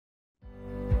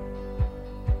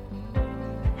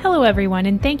Hello, everyone,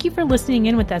 and thank you for listening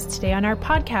in with us today on our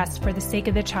podcast, For the Sake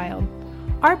of the Child.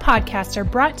 Our podcasts are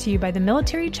brought to you by the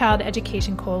Military Child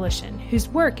Education Coalition, whose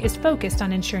work is focused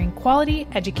on ensuring quality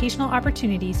educational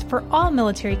opportunities for all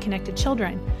military-connected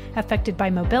children affected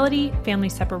by mobility, family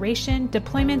separation,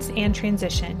 deployments, and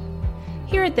transition.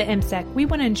 Here at the MCEC, we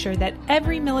want to ensure that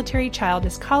every military child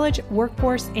is college,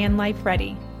 workforce, and life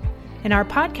ready. In our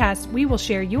podcast, we will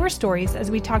share your stories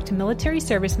as we talk to military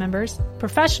service members,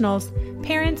 professionals,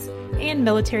 parents, and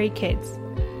military kids.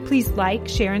 Please like,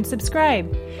 share, and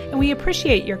subscribe. And we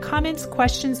appreciate your comments,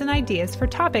 questions, and ideas for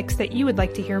topics that you would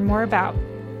like to hear more about.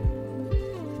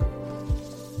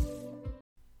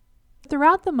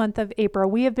 Throughout the month of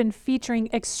April, we have been featuring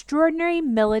extraordinary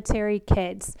military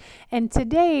kids. And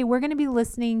today we're going to be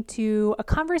listening to a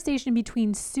conversation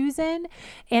between Susan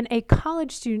and a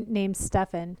college student named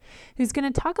Stefan, who's going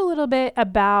to talk a little bit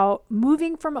about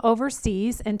moving from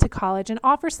overseas into college and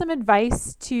offer some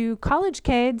advice to college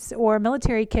kids or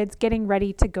military kids getting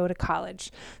ready to go to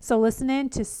college. So listen in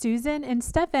to Susan and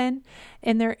Stefan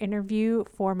in their interview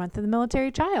for Month of the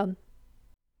Military Child.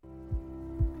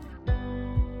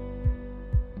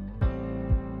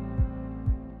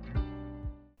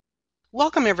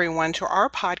 Welcome, everyone, to our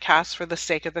podcast For the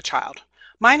Sake of the Child.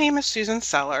 My name is Susan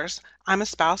Sellers. I'm a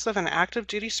spouse of an active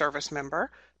duty service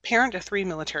member, parent to 3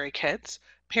 military kids,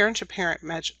 parent-to-parent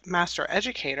master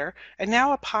educator, and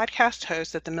now a podcast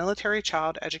host at the Military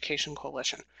Child Education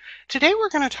Coalition. Today we're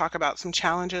going to talk about some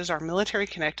challenges our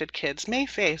military-connected kids may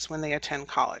face when they attend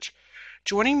college.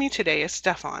 Joining me today is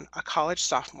Stefan, a college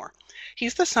sophomore.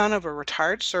 He's the son of a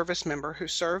retired service member who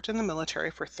served in the military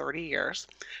for 30 years.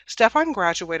 Stefan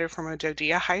graduated from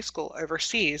Ododia High School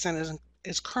overseas and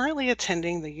is currently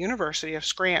attending the University of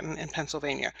Scranton in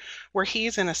Pennsylvania, where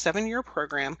he's in a 7-year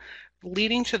program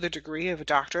leading to the degree of a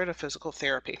doctorate of physical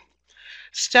therapy.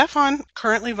 Stefan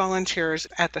currently volunteers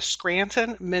at the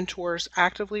Scranton Mentors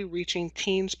Actively Reaching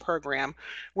Teens program,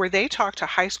 where they talk to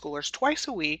high schoolers twice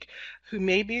a week who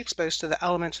may be exposed to the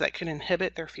elements that can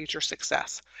inhibit their future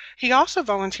success. He also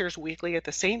volunteers weekly at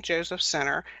the St. Joseph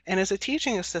Center and is a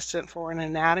teaching assistant for an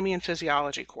anatomy and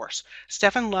physiology course.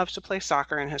 Stefan loves to play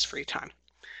soccer in his free time.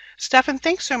 Stefan,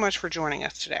 thanks so much for joining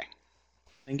us today.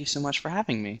 Thank you so much for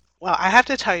having me. Well, I have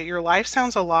to tell you, your life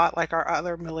sounds a lot like our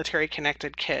other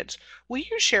military-connected kids. Will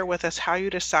you share with us how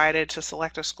you decided to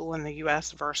select a school in the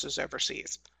U.S. versus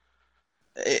overseas?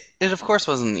 It of course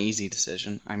wasn't an easy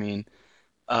decision. I mean,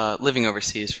 living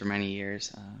overseas for many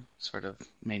years sort of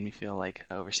made me feel like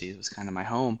overseas was kind of my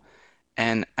home.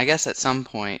 And I guess at some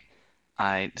point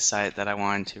I decided that I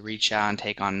wanted to reach out and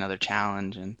take on another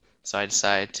challenge. And so I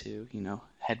decided to,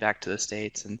 head back to the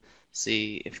States and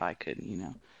see if I could,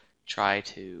 try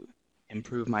to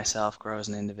improve myself, grow as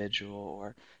an individual,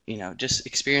 or, just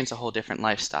experience a whole different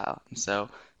lifestyle. And so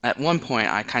at one point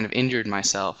I kind of injured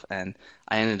myself and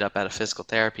I ended up at a physical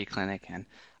therapy clinic, and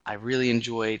I really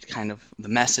enjoyed kind of the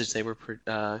message they were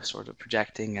sort of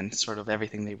projecting and sort of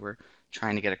everything they were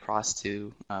trying to get across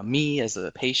to me as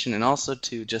a patient, and also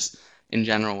to just in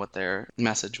general what their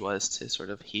message was to sort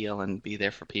of heal and be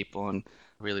there for people and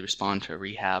really respond to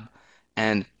rehab.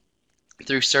 And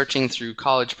through searching through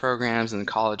college programs and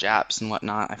college apps and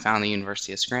whatnot, I found the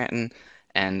University of Scranton,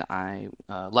 and I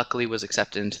luckily was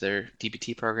accepted into their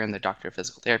DPT program, their Doctor of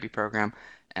Physical Therapy program,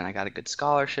 and I got a good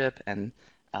scholarship, and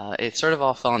it sort of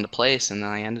all fell into place, and then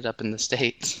I ended up in the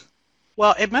States.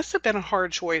 Well, it must have been a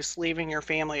hard choice leaving your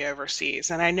family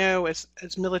overseas, and I know as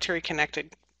military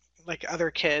connected, like other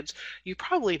kids, you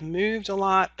probably moved a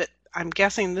lot, but I'm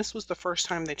guessing this was the first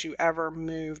time that you ever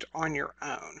moved on your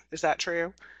own. Is that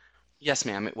true? Yes,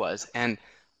 ma'am, it was. And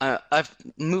I've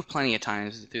moved plenty of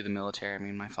times through the military. I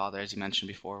mean, my father, as you mentioned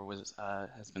before,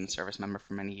 has been a service member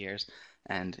for many years,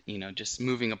 and just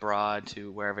moving abroad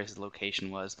to wherever his location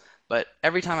was. But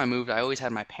every time I moved, I always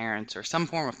had my parents or some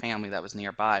form of family that was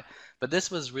nearby. But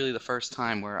this was really the first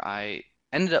time where I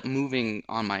ended up moving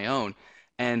on my own,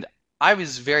 and I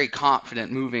was very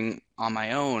confident moving on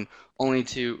my own, only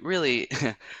to really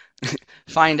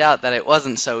find out that it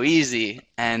wasn't so easy,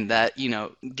 and that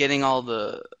getting all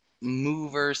the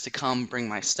movers to come bring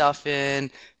my stuff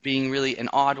in, being really an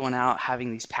odd one out,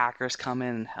 having these packers come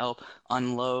in and help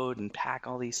unload and pack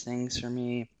all these things for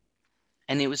me.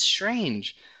 And it was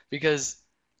strange because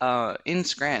in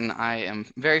Scranton I am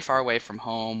very far away from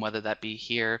home, whether that be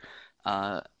here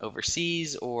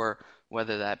overseas or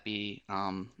whether that be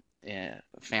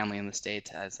family in the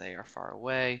States as they are far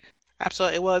away.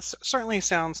 Absolutely. Well, it certainly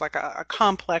sounds like a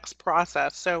complex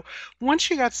process. So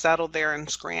once you got settled there in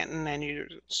Scranton and you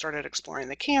started exploring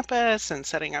the campus and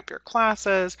setting up your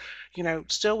classes,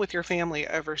 still with your family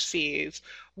overseas,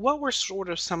 what were sort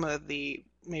of some of the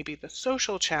maybe the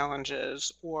social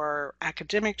challenges or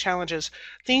academic challenges,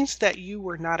 things that you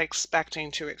were not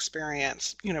expecting to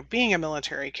experience. Being a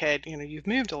military kid, you've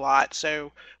moved a lot,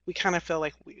 so we kind of feel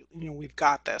like we've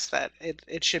got this, that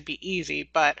it should be easy.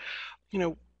 But, you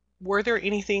know, were there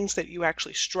any things that you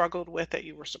actually struggled with that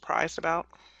you were surprised about?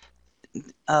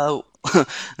 Uh,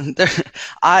 there,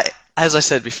 as I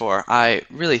said before, I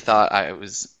really thought I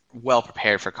was well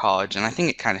prepared for college, and I think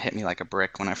it kind of hit me like a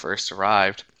brick when I first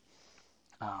arrived.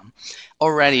 Um,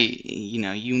 Already,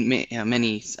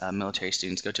 many military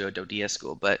students go to a DoDEA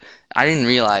school, but I didn't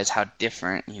realize how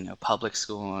different, public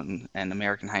school and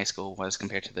American high school was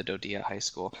compared to the DoDEA high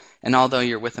school. And although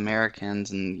you're with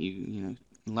Americans and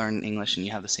learn English and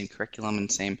you have the same curriculum and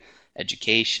same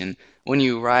education, when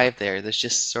you arrive there, there's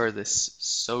just sort of this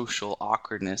social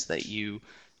awkwardness that you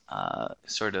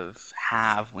sort of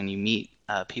have when you meet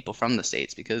people from the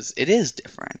States because it is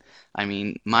different. I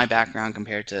mean, my background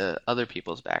compared to other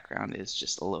people's background is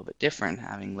just a little bit different,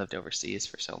 having lived overseas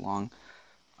for so long.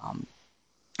 Um,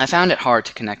 I found it hard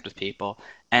to connect with people,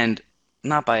 and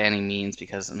not by any means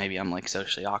because maybe I'm like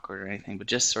socially awkward or anything, but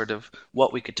just sort of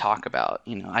what we could talk about.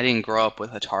 I didn't grow up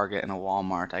with a Target and a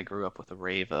Walmart. I grew up with a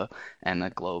Reva and a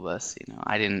Globus.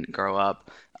 I didn't grow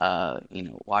up,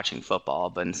 watching football,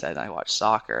 but instead I watched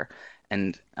soccer.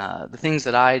 And the things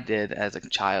that I did as a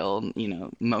child,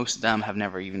 most of them have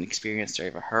never even experienced or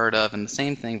ever heard of, and the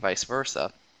same thing vice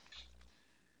versa.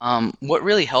 What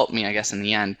really helped me, I guess, in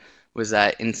the end was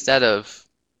that instead of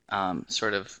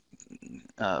sort of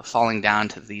falling down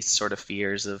to these sort of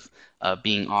fears of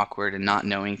being awkward and not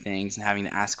knowing things and having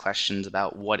to ask questions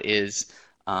about what is,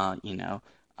 uh, you know,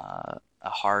 a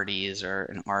Hardee's or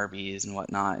an Arby's and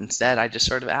whatnot. Instead, I just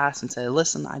sort of asked and said,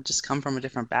 "Listen, I just come from a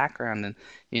different background,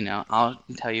 and I'll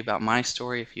tell you about my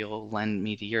story if you'll lend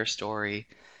me to your story."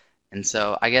 And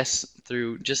so I guess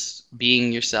through just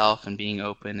being yourself and being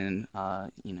open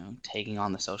and taking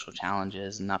on the social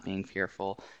challenges and not being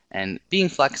fearful and being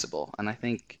flexible. And I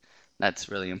think that's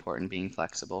really important, being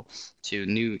flexible to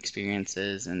new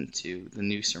experiences and to the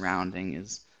new surrounding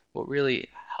is what really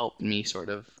helped me sort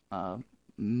of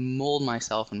mold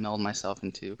myself and meld myself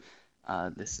into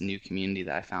this new community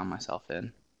that I found myself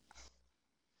in.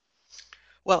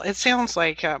 Well, it sounds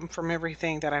like from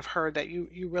everything that I've heard that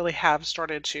you really have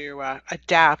started to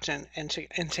adapt and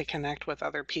to connect with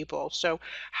other people. So,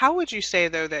 how would you say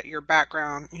though that your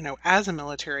background, as a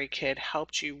military kid,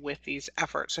 helped you with these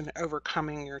efforts and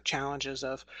overcoming your challenges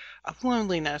of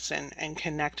loneliness and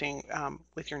connecting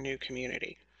with your new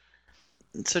community?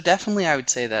 So definitely I would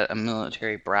say that a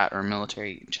military brat or a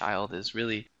military child is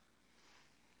really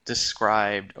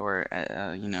described or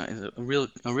is a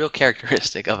real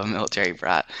characteristic of a military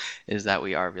brat is that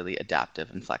we are really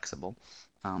adaptive and flexible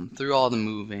through all the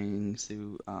moving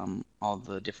through all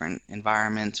the different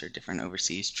environments or different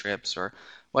overseas trips or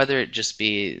whether it just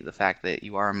be the fact that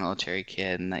you are a military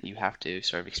kid and that you have to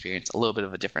sort of experience a little bit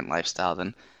of a different lifestyle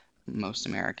than most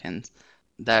Americans.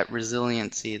 That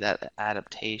resiliency, that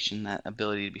adaptation, that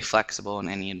ability to be flexible in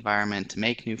any environment, to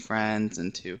make new friends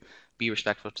and to be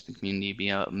respectful to the community, be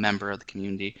a member of the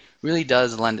community, really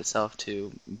does lend itself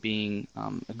to being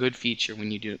a good feature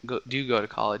when you do go to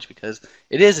college because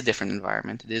it is a different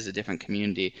environment, it is a different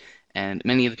community, and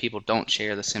many of the people don't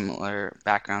share the similar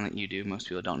background that you do. Most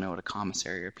people don't know what a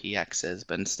commissary or PX is,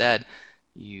 but instead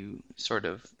you sort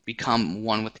of become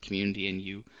one with the community and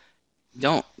you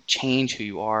don't change who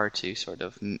you are to sort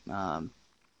of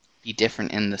be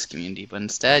different in this community, but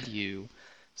instead you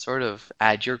sort of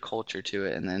add your culture to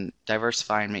it and then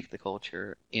diversify and make the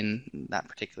culture in that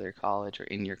particular college or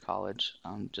in your college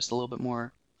just a little bit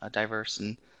more diverse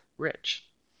and rich.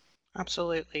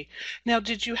 Absolutely. Now,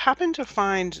 did you happen to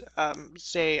find,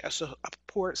 say, a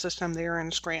support system there in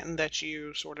Scranton that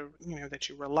you sort of, that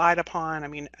you relied upon? I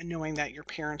mean, knowing that your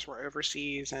parents were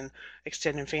overseas and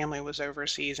extended family was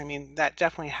overseas, I mean, that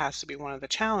definitely has to be one of the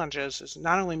challenges is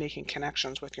not only making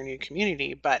connections with your new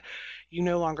community, but you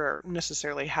no longer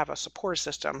necessarily have a support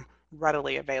system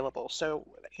readily available. So,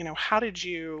 how did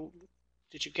you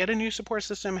get a new support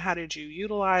system? How did you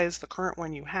utilize the current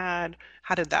one you had?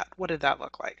 What did that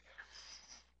look like?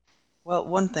 Well,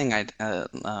 one thing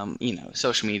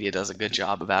social media does a good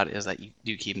job about is that you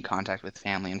do keep in contact with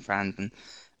family and friends. And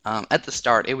at the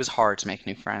start, it was hard to make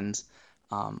new friends.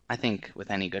 I think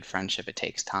with any good friendship, it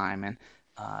takes time. And,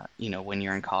 when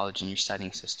you're in college and you're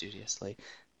studying so studiously,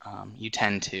 you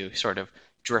tend to sort of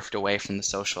drift away from the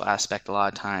social aspect a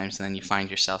lot of times. And then you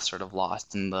find yourself sort of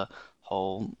lost in the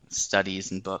whole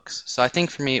studies and books. So I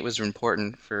think for me, it was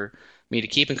important for me to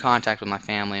keep in contact with my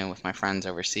family and with my friends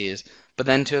overseas, but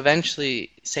then to eventually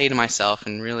say to myself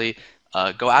and really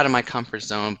go out of my comfort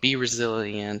zone, be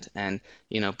resilient, and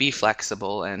be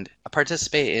flexible, and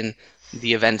participate in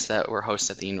the events that were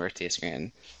hosted at the University of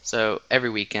Scranton. So every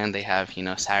weekend they have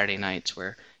Saturday nights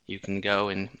where you can go,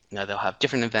 and they'll have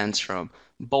different events from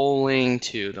bowling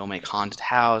to they'll make haunted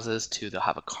houses to they'll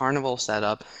have a carnival set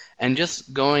up, and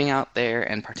just going out there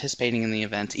and participating in the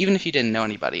events, even if you didn't know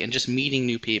anybody, and just meeting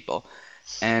new people.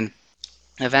 And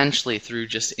eventually through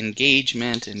just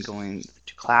engagement and going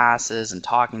to classes and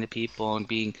talking to people and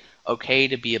being okay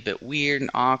to be a bit weird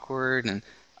and awkward and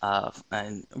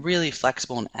really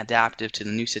flexible and adaptive to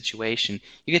the new situation,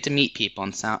 you get to meet people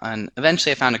and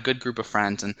eventually I found a good group of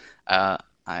friends, and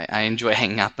I enjoy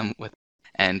hanging out them with.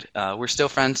 And we're still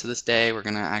friends to this day. We're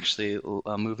going to actually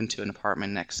move into an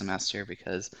apartment next semester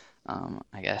because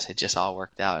I guess it just all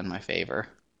worked out in my favor.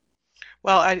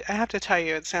 Well, I have to tell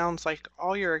you, it sounds like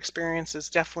all your experiences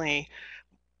definitely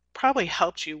probably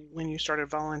helped you when you started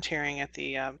volunteering at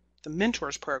the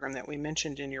Mentors program that we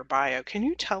mentioned in your bio. Can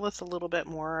you tell us a little bit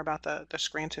more about the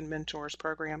Scranton Mentors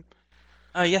program?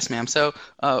 Yes, ma'am. So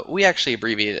we actually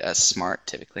abbreviate it as SMART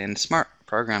typically, and the SMART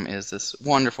program is this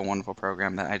wonderful, wonderful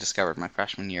program that I discovered my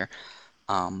freshman year.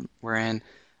 Wherein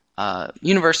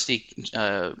university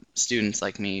students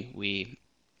like me, we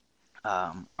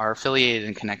are affiliated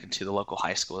and connected to the local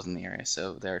high schools in the area.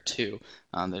 So there are two.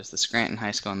 There's the Scranton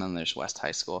High School and then there's West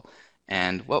High School.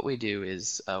 And what we do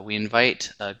is we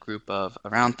invite a group of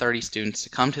around 30 students to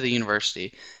come to the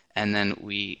university, and then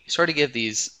we sort of give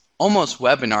these almost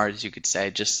webinars, you could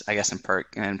say, just I guess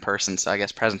in person, so I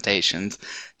guess presentations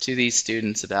to these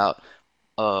students about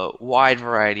a wide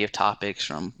variety of topics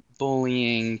from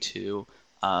bullying to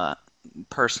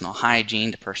personal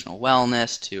hygiene to personal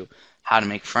wellness to how to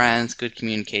make friends, good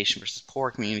communication versus poor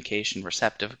communication,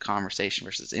 receptive conversation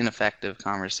versus ineffective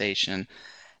conversation.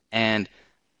 And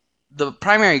the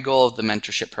primary goal of the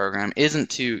mentorship program isn't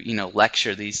to,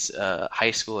 lecture these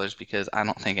high schoolers, because I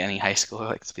don't think any high schooler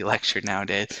likes to be lectured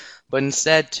nowadays, but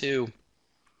instead to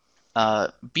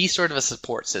be sort of a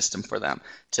support system for them,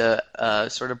 to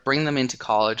sort of bring them into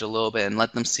college a little bit and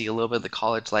let them see a little bit of the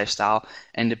college lifestyle,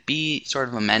 and to be sort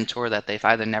of a mentor that they've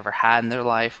either never had in their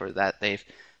life or that they've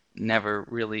never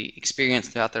really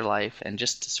experienced throughout their life, and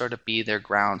just to sort of be their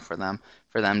ground for them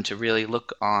to really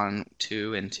look on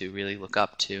to and to really look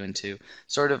up to, and to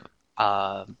sort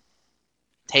of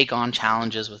take on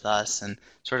challenges with us and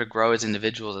sort of grow as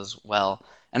individuals as well.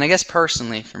 And I guess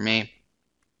personally for me,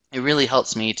 it really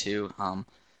helps me to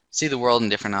see the world in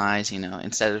different eyes.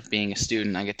 Instead of being a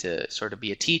student, I get to sort of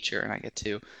be a teacher, and I get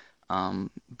to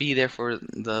be there for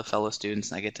the fellow students,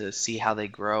 and I get to see how they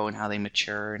grow and how they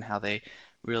mature and how they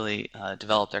really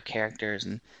develop their characters.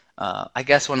 And I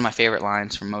guess one of my favorite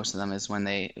lines from most of them is when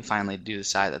they finally do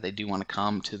decide that they do want to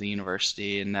come to the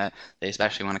university, and that they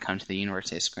especially want to come to the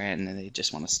University of Scranton, and they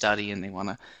just want to study and they want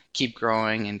to keep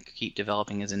growing and keep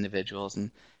developing as individuals. And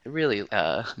it really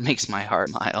makes my heart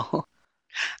smile.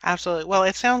 Absolutely. Well,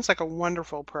 it sounds like a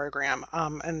wonderful program,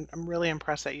 and I'm really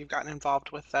impressed that you've gotten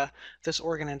involved with this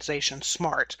organization,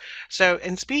 SMART. So,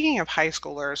 and speaking of high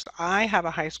schoolers, I have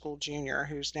a high school junior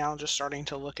who's now just starting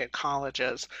to look at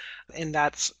colleges, and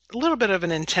that's a little bit of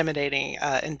an intimidating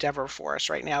endeavor for us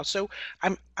right now. So,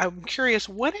 I'm curious,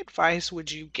 what advice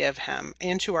would you give him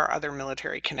and to our other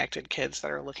military-connected kids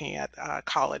that are looking at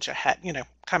college ahead,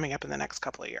 coming up in the next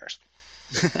couple of years?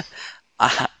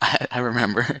 I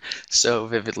remember so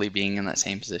vividly being in that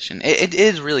same position. It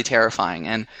is really terrifying,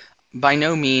 and by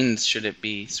no means should it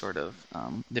be sort of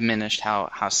diminished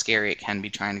how scary it can be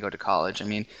trying to go to college. I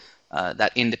mean,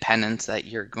 that independence that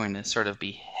you're going to sort of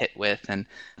be hit with, and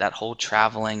that whole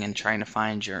traveling and trying to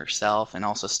find yourself, and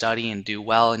also study and do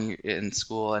well in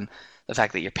school, and the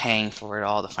fact that you're paying for it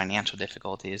all, the financial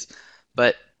difficulties.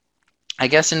 But I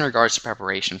guess in regards to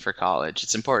preparation for college,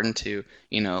 it's important to,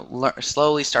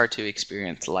 slowly start to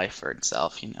experience life for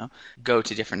itself, go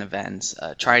to different events,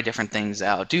 try different things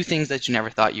out, do things that you never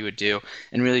thought you would do,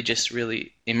 and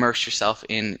really immerse yourself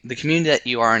in the community that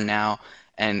you are in now,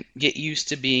 and get used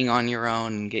to being on your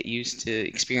own and get used to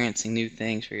experiencing new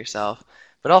things for yourself,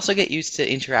 but also get used to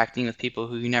interacting with people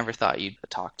who you never thought you'd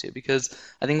talk to. Because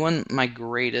I think one of my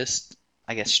greatest,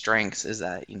 I guess, strengths is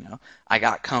that I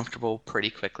got comfortable pretty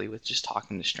quickly with just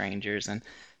talking to strangers, and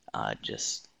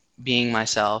just being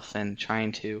myself and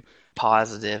trying to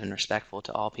positive and respectful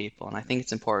to all people. And I think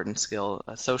it's important skill,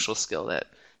 a social skill that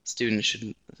students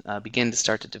should begin to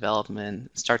start to develop and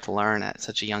start to learn at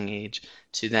such a young age,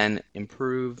 to then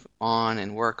improve on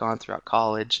and work on throughout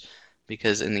college,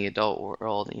 because in the adult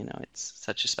world, it's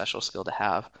such a special skill to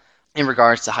have. in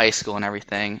regards to high school and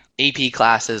everything, AP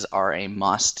classes are a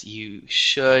must. You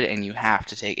should and you have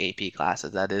to take AP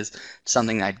classes. That is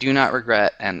something that I do not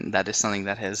regret, and that is something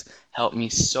that has helped me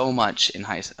so much in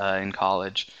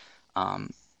college.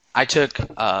 Um, I took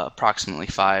approximately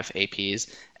 5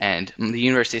 APs, and the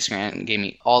University of Scranton gave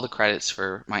me all the credits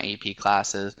for my AP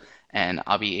classes, and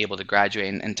I'll be able to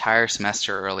graduate an entire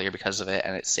semester earlier because of it,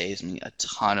 and it saves me a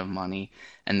ton of money.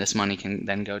 And this money can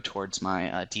then go towards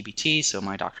my DBT, so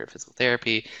my doctorate of physical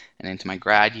therapy, and into my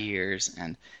grad years,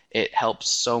 and it helps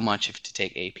so much if to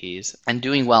take APs and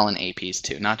doing well in APs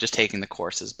too, not just taking the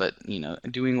courses, but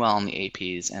doing well in the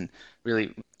APs and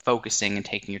really focusing and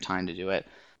taking your time to do it.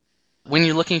 When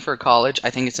you're looking for a college, I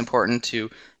think it's important to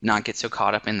not get so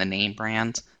caught up in the name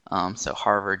brands. So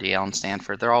Harvard, Yale, and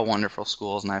Stanford, they're all wonderful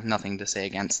schools, and I have nothing to say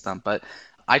against them. But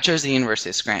I chose the University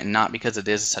of Scranton not because it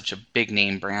is such a big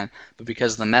name brand, but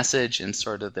because of the message and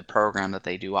sort of the program that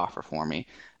they do offer for me.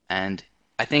 And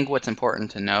I think what's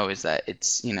important to know is that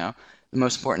it's, the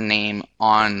most important name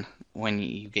on when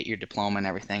you get your diploma and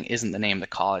everything isn't the name of the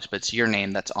college, but it's your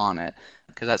name that's on it,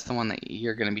 because that's the one that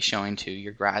you're going to be showing to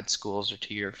your grad schools or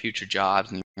to your future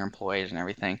jobs and your employees and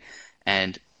everything.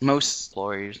 And most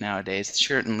employers nowadays,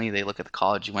 certainly they look at the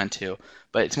college you went to,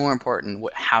 but it's more important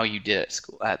how you did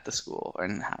at the school,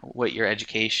 and what your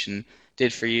education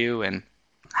did for you, and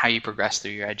how you progressed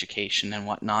through your education and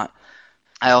whatnot.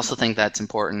 I also think that's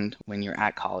important when you're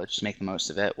at college to make the most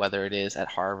of it, whether it is at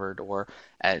Harvard or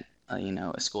at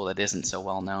a school that isn't so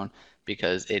well known,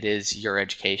 because it is your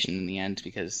education in the end,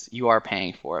 because you are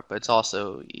paying for it, but it's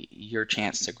also your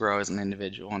chance to grow as an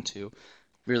individual and to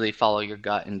really follow your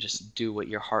gut and just do what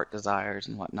your heart desires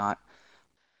and whatnot.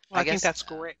 Well, I I think guess. that's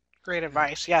great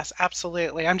advice. Yes,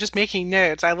 absolutely. I'm just making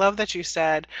notes. I love that you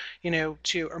said,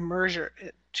 to immerse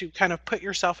to kind of put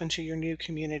yourself into your new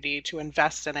community, to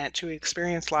invest in it, to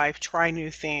experience life, try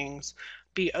new things,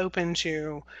 be open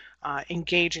to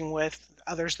engaging with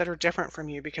others that are different from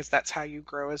you, because that's how you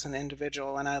grow as an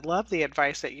individual. And I love the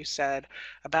advice that you said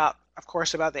about, of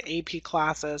course, about the AP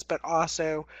classes, but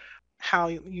also how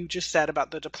you just said about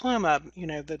the diploma.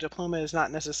 The diploma is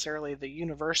not necessarily the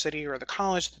university or the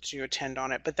college that you attend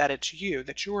on it, but that it's you,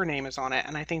 that your name is on it.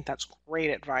 And I think that's great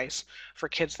advice for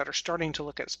kids that are starting to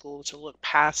look at school, to look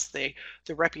past the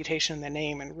reputation, the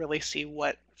name, and really see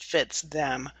what fits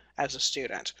them as a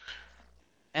student.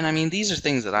 And I mean, these are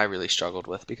things that I really struggled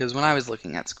with, because when I was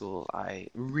looking at school, I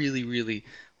really, really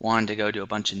wanted to go to a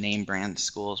bunch of name brand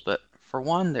schools. But for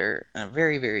one, they're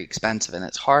very, very expensive, and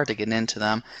it's hard to get into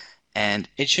them. And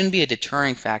it shouldn't be a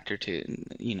deterring factor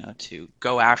to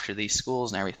go after these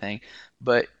schools and everything.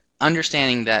 But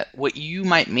understanding that what you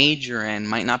might major in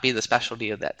might not be the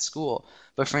specialty of that school.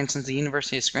 But for instance, the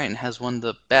University of Scranton has one of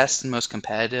the best and most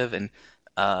competitive and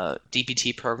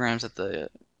DPT programs that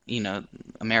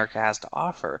America has to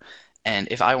offer. And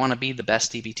if I want to be the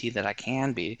best DBT that I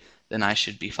can be, then I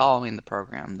should be following the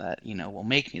program that will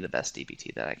make me the best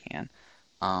DBT that I can.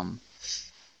 Um,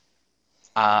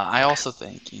 I also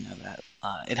think that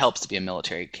it helps to be a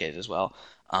military kid as well.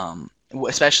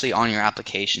 Especially on your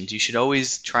applications, you should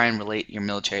always try and relate your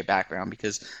military background,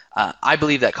 because I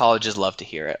believe that colleges love to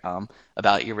hear it,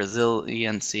 about your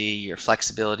resiliency, your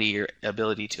flexibility, your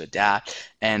ability to adapt.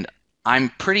 And I'm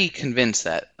pretty convinced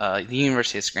that the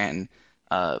University of Scranton,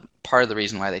 part of the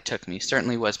reason why they took me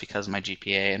certainly was because of my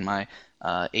GPA and my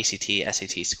ACT,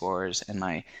 SAT scores and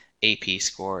my AP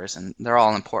scores, and they're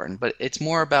all important. But it's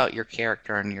more about your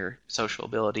character and your social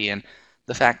ability, and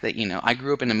the fact that I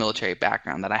grew up in a military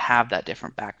background, that I have that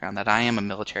different background, that I am a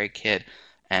military kid,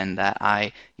 and that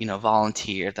I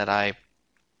volunteer, that I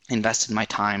invested my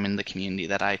time in the community,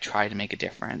 that I try to make a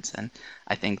difference. And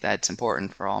I think that's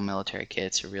important for all military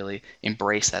kids to really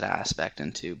embrace that aspect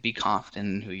and to be confident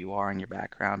in who you are and your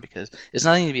background, because it's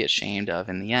nothing to be ashamed of.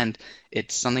 In the end,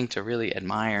 it's something to really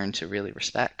admire and to really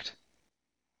respect.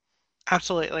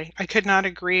 Absolutely. I could not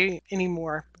agree any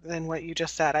more than what you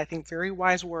just said. I think very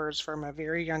wise words from a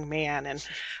very young man. And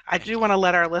I Thank do you. want to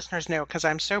let our listeners know, because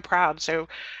I'm so proud. So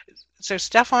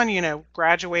Stefan,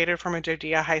 graduated from a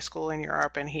Judea high school in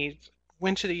Europe, and he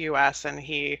went to the US, and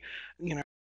he, you know,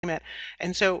 it.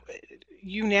 And so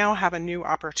you now have a new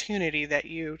opportunity that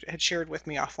you had shared with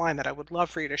me offline that I would love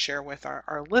for you to share with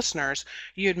our listeners.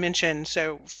 You had mentioned,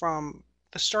 so from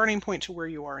the starting point to where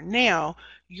you are now,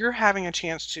 you're having a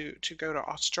chance to go to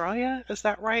Australia. Is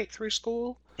that right, through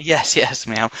school? Yes, yes,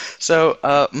 ma'am. So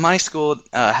my school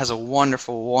has a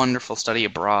wonderful, wonderful study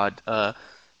abroad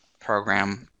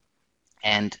program,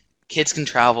 and kids can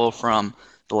travel from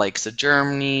the likes of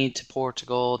Germany to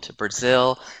Portugal to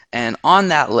Brazil, and on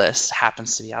that list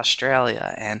happens to be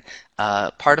Australia. And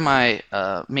part of my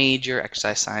major,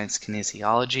 exercise science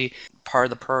kinesiology, part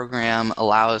of the program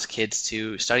allows kids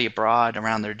to study abroad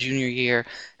around their junior year,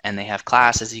 and they have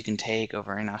classes you can take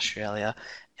over in Australia.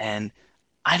 And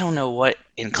I don't know what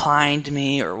inclined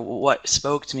me or what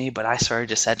spoke to me, but I sort of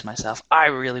just said to myself, I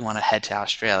really want to head to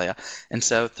Australia. And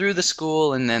so through the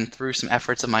school and then through some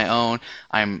efforts of my own,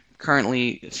 I'm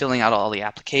currently filling out all the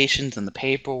applications and the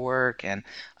paperwork, and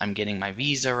I'm getting my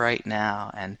visa right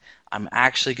now. And I'm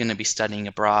actually going to be studying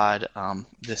abroad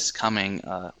this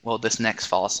next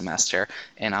fall semester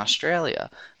in Australia,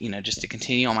 just to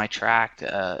continue on my track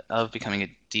of becoming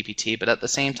a DPT, but at the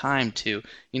same time to,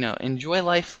 enjoy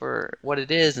life for what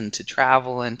it is and to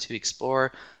travel and to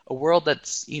explore a world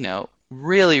that's,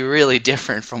 really, really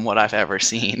different from what I've ever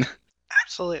seen.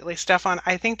 Absolutely, Stefan.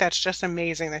 I think that's just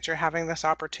amazing that you're having this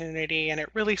opportunity, and it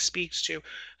really speaks to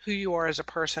who you are as a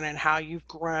person and how you've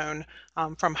grown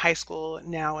from high school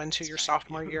now into your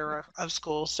sophomore year of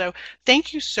school. So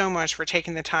thank you so much for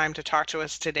taking the time to talk to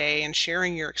us today and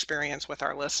sharing your experience with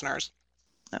our listeners.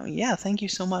 Oh, yeah, thank you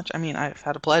so much. I mean, I've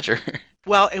had a pleasure.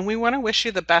 Well, and we want to wish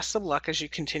you the best of luck as you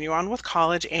continue on with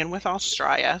college and with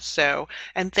Australia.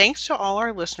 And thanks to all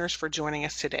our listeners for joining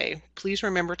us today. Please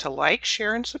remember to like,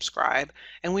 share, and subscribe.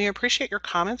 And we appreciate your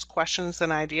comments, questions,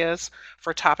 and ideas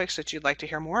for topics that you'd like to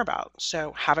hear more about.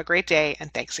 So have a great day,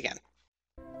 and thanks again.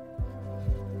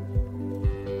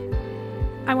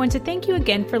 I want to thank you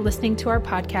again for listening to our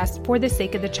podcast, For the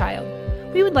Sake of the Child.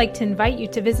 We would like to invite you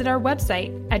to visit our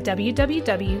website at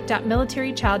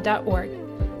www.militarychild.org.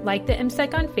 Like the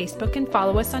MSEC on Facebook and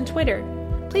follow us on Twitter.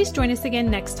 Please join us again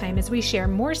next time as we share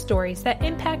more stories that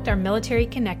impact our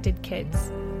military-connected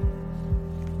kids.